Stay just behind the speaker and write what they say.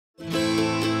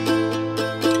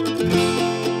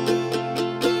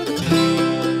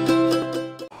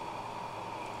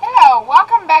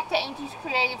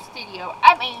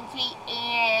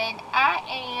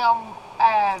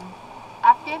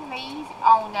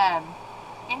on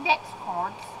index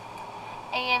cards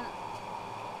and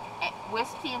with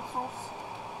stencils.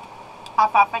 I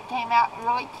thought they came out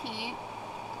really cute,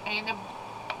 and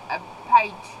a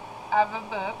page of a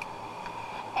book.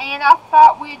 And I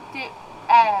thought we'd do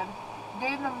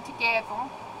them together.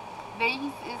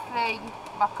 These is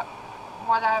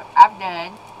what I've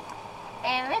done.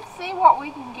 And let's see what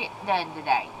we can get done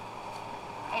today.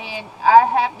 And I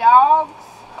have dogs.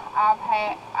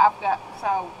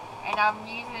 And I'm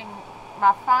using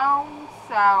my phone,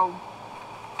 so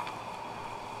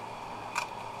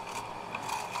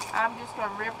I'm just going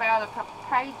to rip out a couple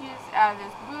pages out of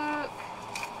this book.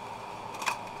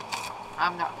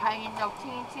 I'm not paying no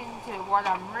attention to what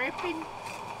I'm ripping.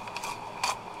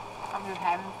 I'm just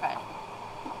having fun.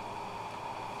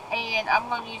 And I'm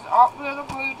going to use art glitter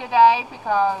glue today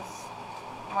because,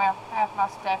 well, half my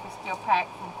stuff is still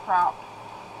packed from crop.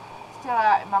 Still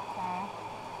out in my corner.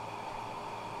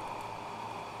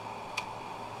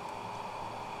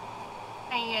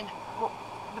 And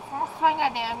the first thing I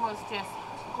did was just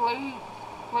glue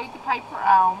the paper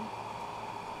on.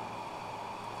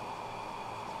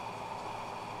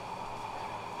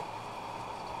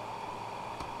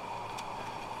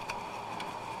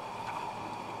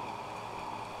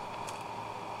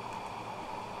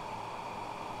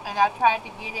 And I tried to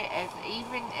get it as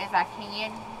even as I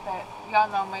can, but y'all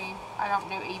know me, I don't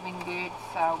do even good,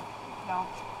 so don't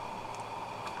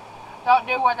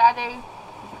do what I do.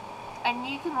 And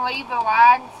you can leave the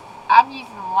lines. I'm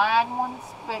using line ones,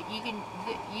 but you can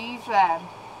use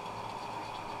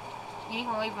you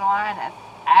can leave the line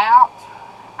out.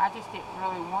 I just didn't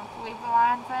really want to leave the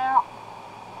lines out.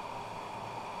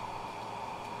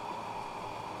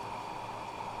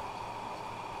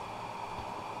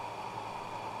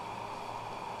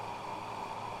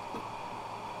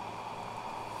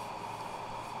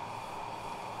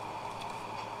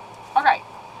 Okay,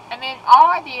 and then all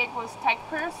I did was take a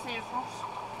pair of scissors,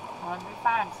 let me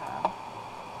find some,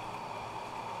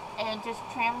 and just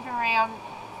trimmed around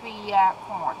the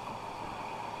corn.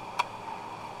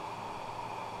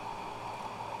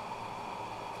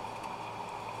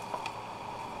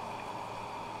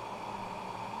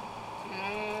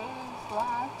 Just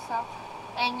like so.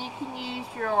 And you can use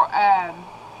your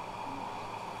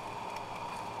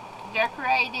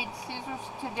decorated scissors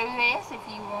to do this if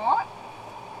you want,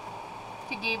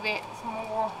 to give it some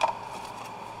more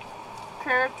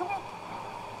character,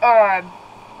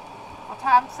 for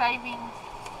time saving.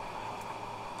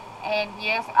 And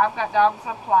yes, I've got dogs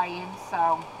that are playing,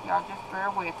 so y'all just bear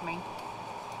with me.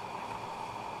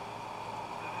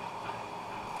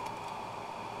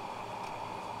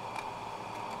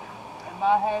 And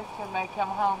my husband may come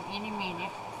home any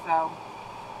minute, so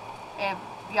if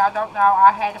y'all don't know,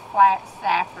 I had a flat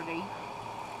Saturday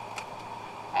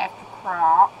after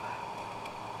crop,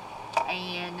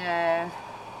 and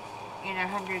in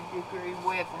 100-degree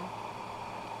weather,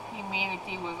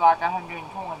 humidity was like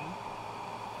 120.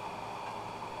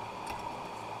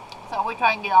 So we're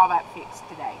trying to get all that fixed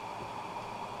today.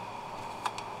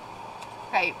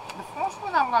 Okay, the first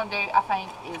one I'm going to do, I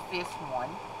think, is this one.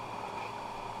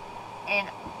 And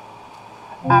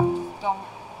I'm just going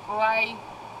to lay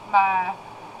my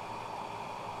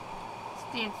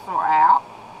stencil out,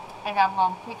 and I'm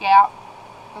going to pick out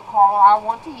the color I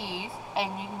want to use,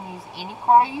 and you can use any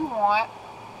color you want.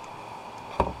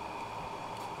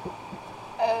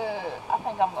 I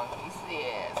think I'm going to use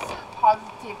this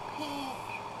positive pink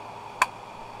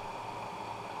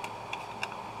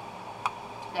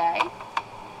today.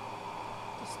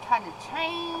 Just kind of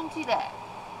change it up.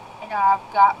 And I've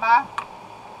got my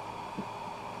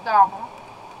dabble,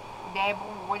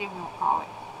 whatever you want to call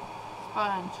it,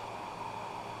 sponge.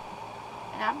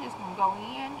 And I'm just going to go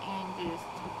in and just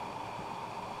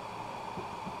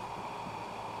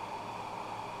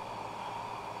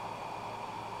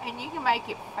and you can make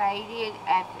it faded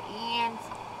at the ends.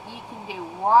 You can do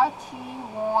what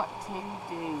you want to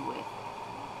do with it.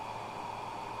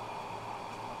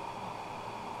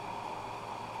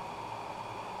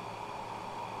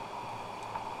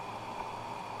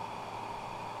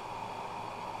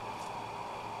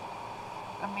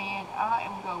 And then I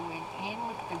am going in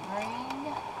with the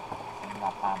green. See if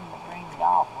I find the green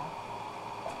dolphin.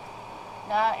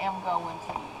 Now I am going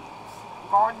to use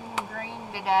garden green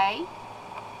today.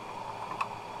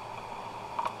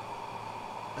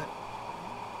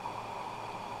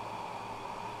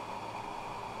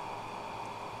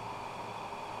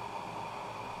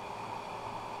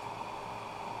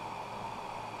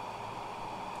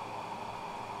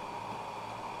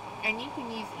 And you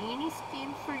can use any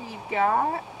stencil you've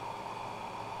got.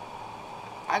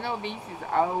 I know these is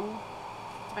old,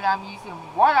 but I'm using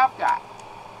what I've got.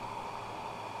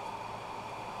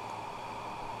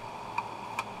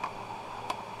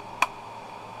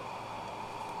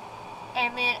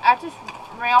 And then I just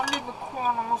rounded the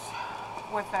corners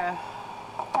with a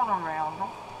corner rounder.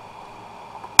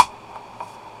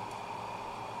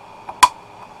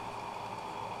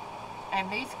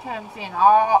 And these comes in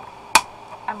all,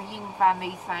 I mean, you can find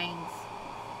these things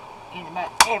in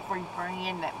about every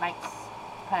brand that makes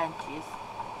punches.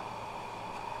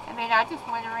 And then I just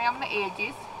went around the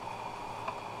edges.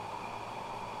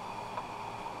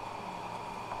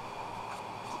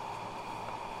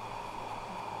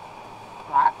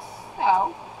 Like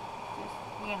so. Just,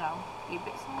 you know, give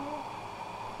it some more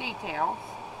details.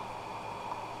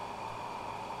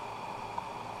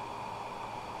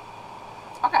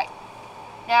 Okay.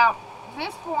 Now,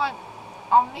 this one,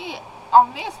 on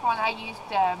this one I used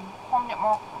permanent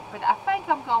marker, but I think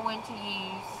I'm going to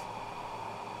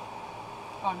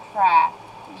try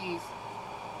to use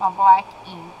my black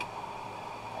ink.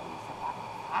 Let me see if I can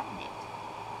find it.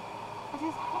 I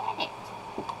just had it.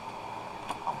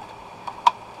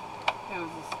 There was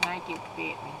a snake, it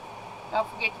bit me. Don't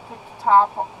forget to put the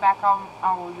top back on,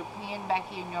 or your pen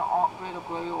back in your glitter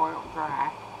glue, or it'll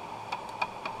dry.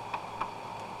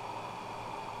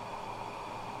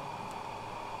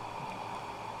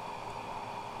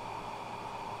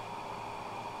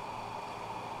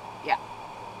 Yeah,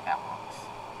 that works.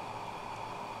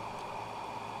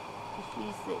 Just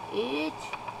use the edge.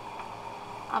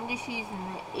 I'm just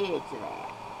using the edge of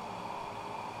that.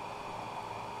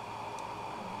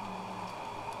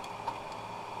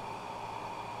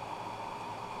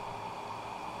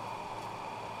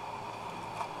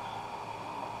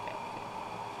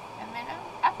 And then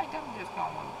I think I'm just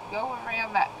going to go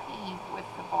around that pink with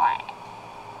the black.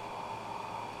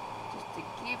 Just to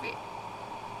give it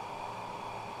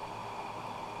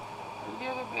a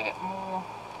little bit more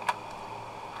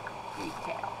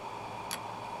detail.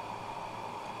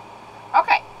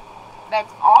 Okay,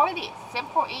 that's all it is.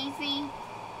 Simple, easy,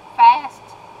 fast.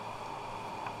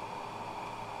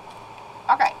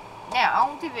 Okay, now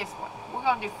on to this one. We're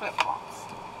going to do flip-flops.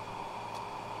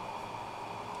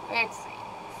 Let's see.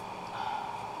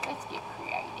 Let's get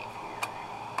creative here.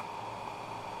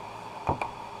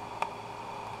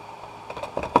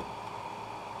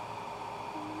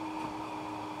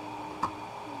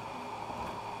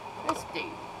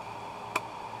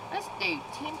 Let's do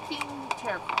tinting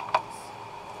turquoise.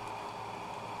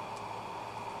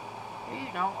 You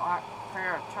don't like a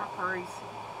pair of turquoise.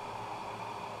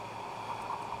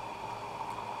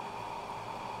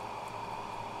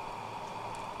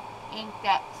 Ink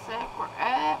that sucker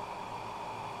up.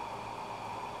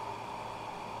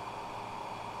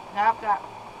 Now I've got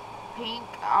pink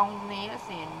on this,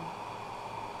 and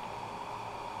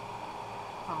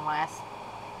from last,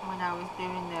 when I was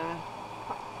doing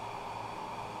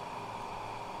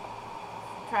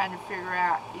trying to figure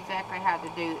out exactly how to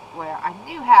do it. Well, I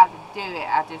knew how to do it,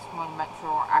 I just wanted to make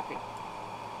sure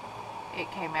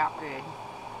it came out good.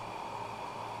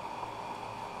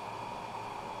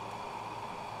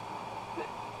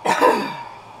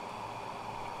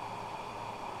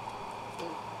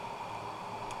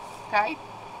 Okay,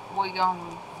 we're going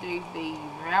to do the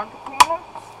round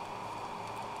corners.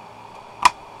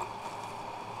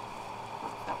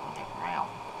 What's that one that's round?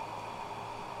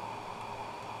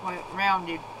 Well, it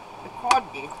rounded, the card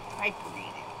did, the paper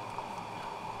did it.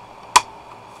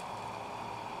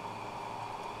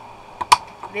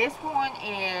 This one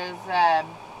is, I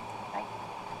think,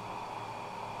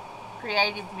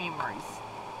 Creative Memories.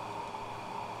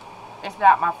 It's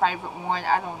not my favorite one.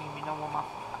 I don't even know what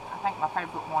I think my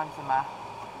favorite one's in my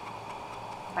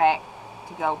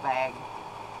to-go bag.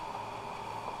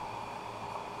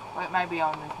 Well, it may be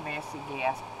on this messy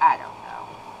desk. I don't know.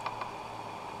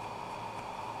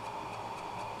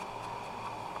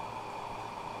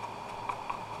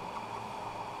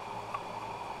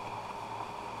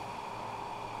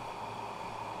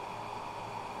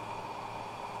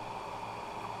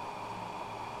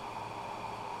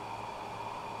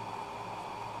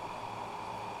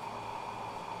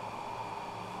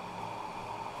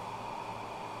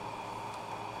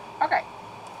 Okay,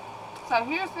 so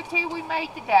here's the two we made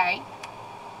today.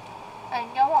 And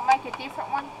you know what, make a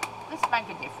different one? Let's make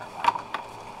a different one.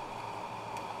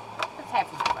 Let's have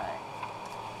some fun.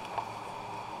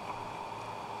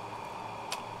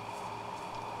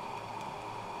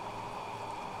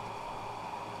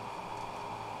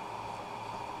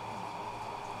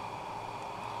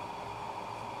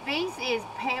 These is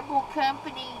Pebble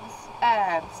Company's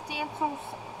stencils.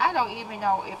 I don't even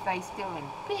know if they still in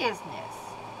business.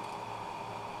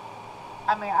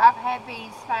 I mean, I've had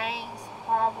these things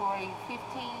probably 15,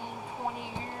 20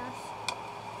 years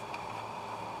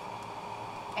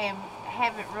and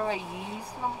haven't really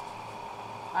used them.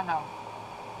 I know,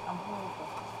 I'm horrible.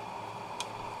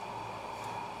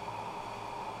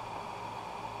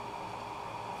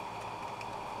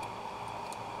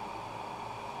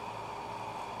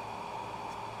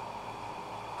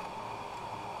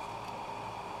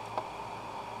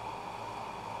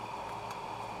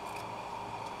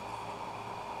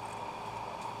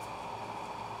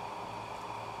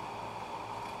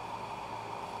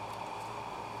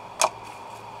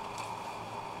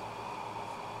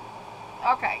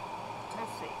 Okay,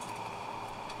 let's see.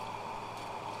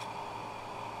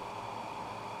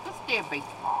 Let's get a beach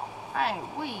ball. Hey,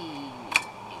 we need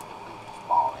a beach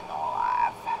ball in our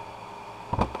life.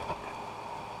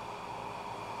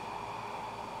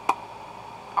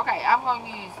 Okay, I'm going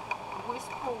to use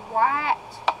Whisper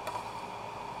White.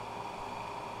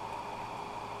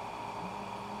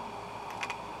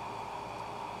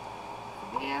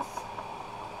 This.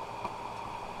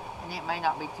 And it may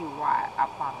not be too white, I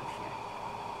promise you.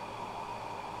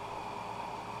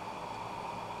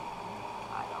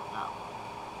 I don't know.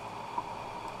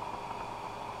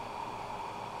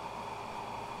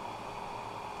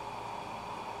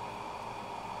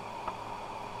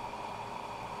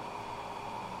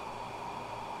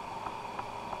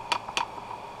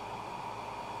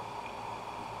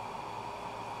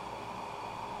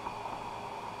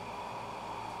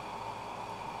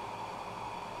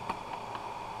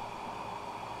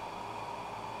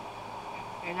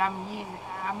 And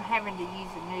I'm having to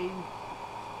use a new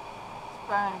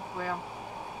sponge. Well,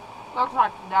 looks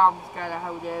like the dog's got a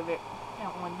hold of it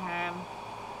at one time.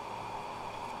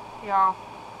 Y'all,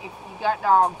 if you got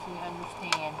dogs, you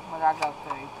understand what I go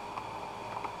through.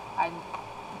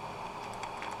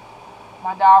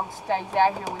 My dog stays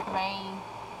out here with me,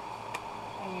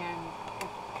 and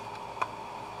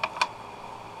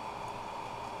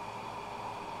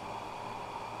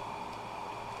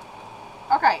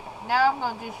okay, now I'm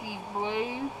going to just use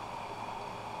blue.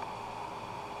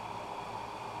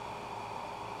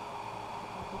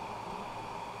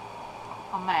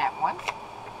 On that one.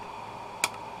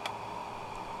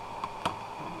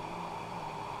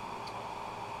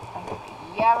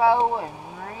 Yellow and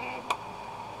red.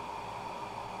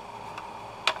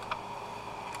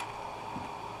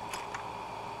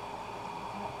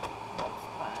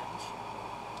 Sponge.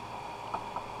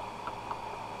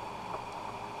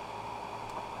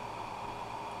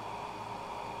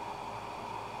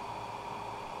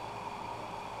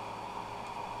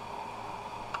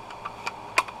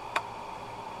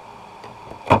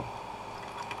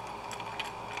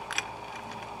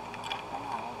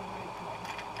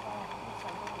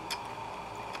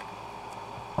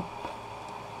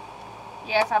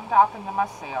 Yes, I'm talking to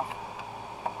myself.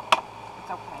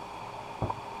 It's okay.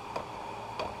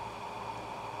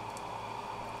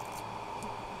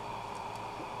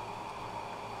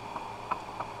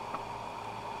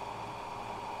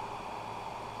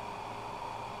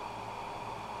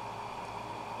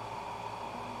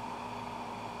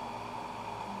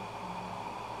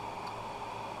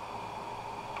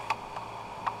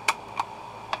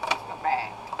 Let's go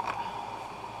back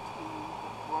to the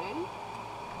blue.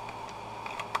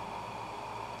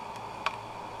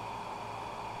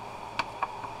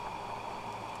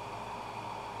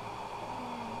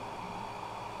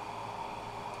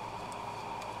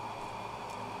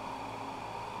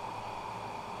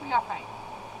 What do y'all think?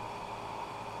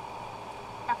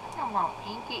 I think I'm going to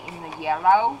ink it in the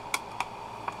yellow.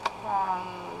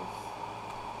 Because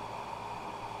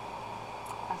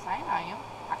I say I am.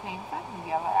 I can't even find the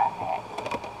yellow I had.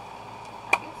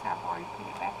 I guess I've already put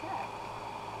it back up.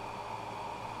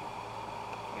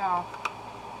 Y'all.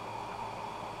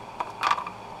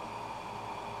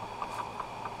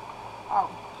 Oh,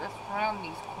 let's round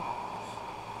these corners.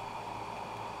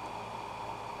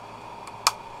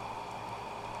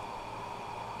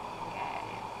 Got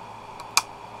it.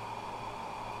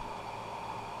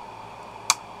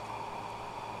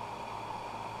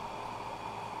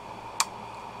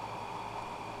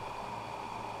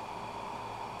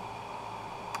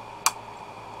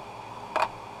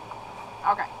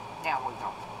 Okay, now we're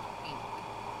going ink.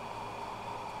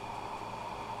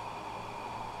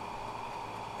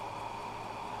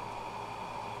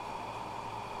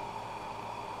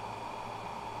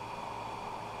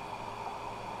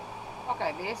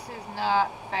 Okay, this is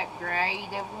not that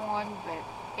grade of one, but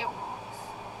it works.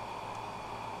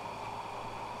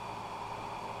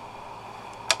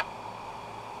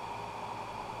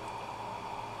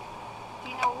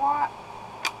 You know what?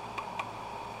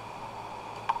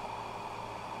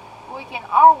 We can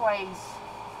always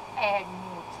add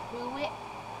more to it.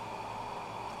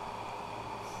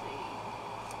 Let's see.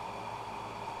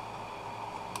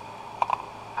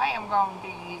 I I am going to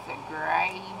use a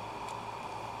gray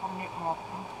permanent marker.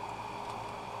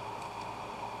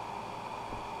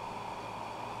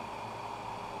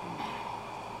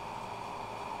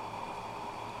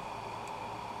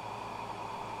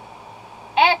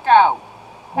 Echo,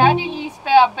 how do you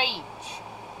spell beach?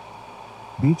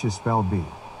 Beach is spelled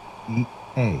B-E-A-C-H.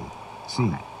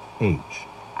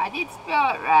 I did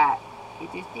spell it right.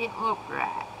 It just didn't look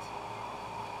right.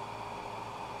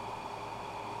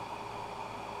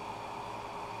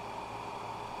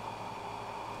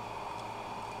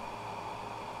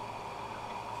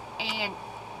 And,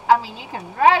 I mean, you can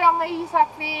write on these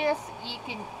like this. You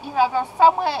can, you know, there's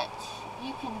so much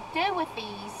you can do with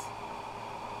these.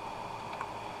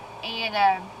 And,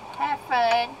 have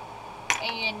fun.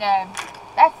 And,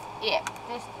 that's it.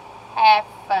 Just have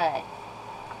fun.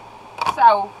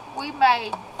 So, we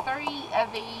made 3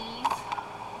 of these.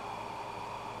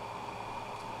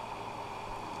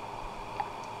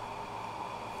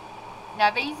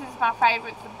 Now, these is my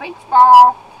favorites. The beach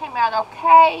ball came out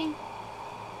okay.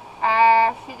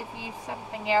 I should have used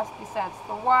something else besides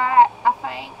the white, I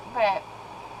think, but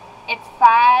it's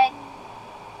fine.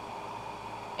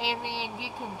 And then you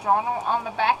can journal on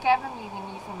the back of them. You can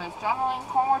use them as journaling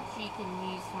cards. You can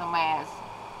use them as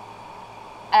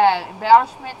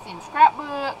embellishments in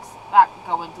scrapbooks, like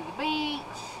going to the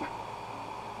beach.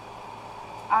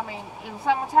 I mean, in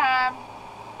summertime,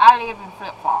 I live in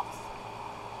flip-flops.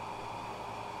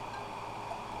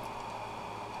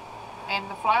 And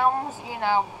the flowers, you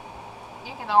know,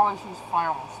 you can always use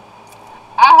flowers.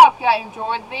 I hope y'all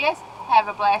enjoyed this. Have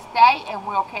a blessed day, and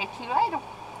we'll catch you later.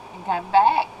 And come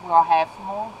back, we'll have some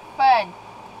more fun.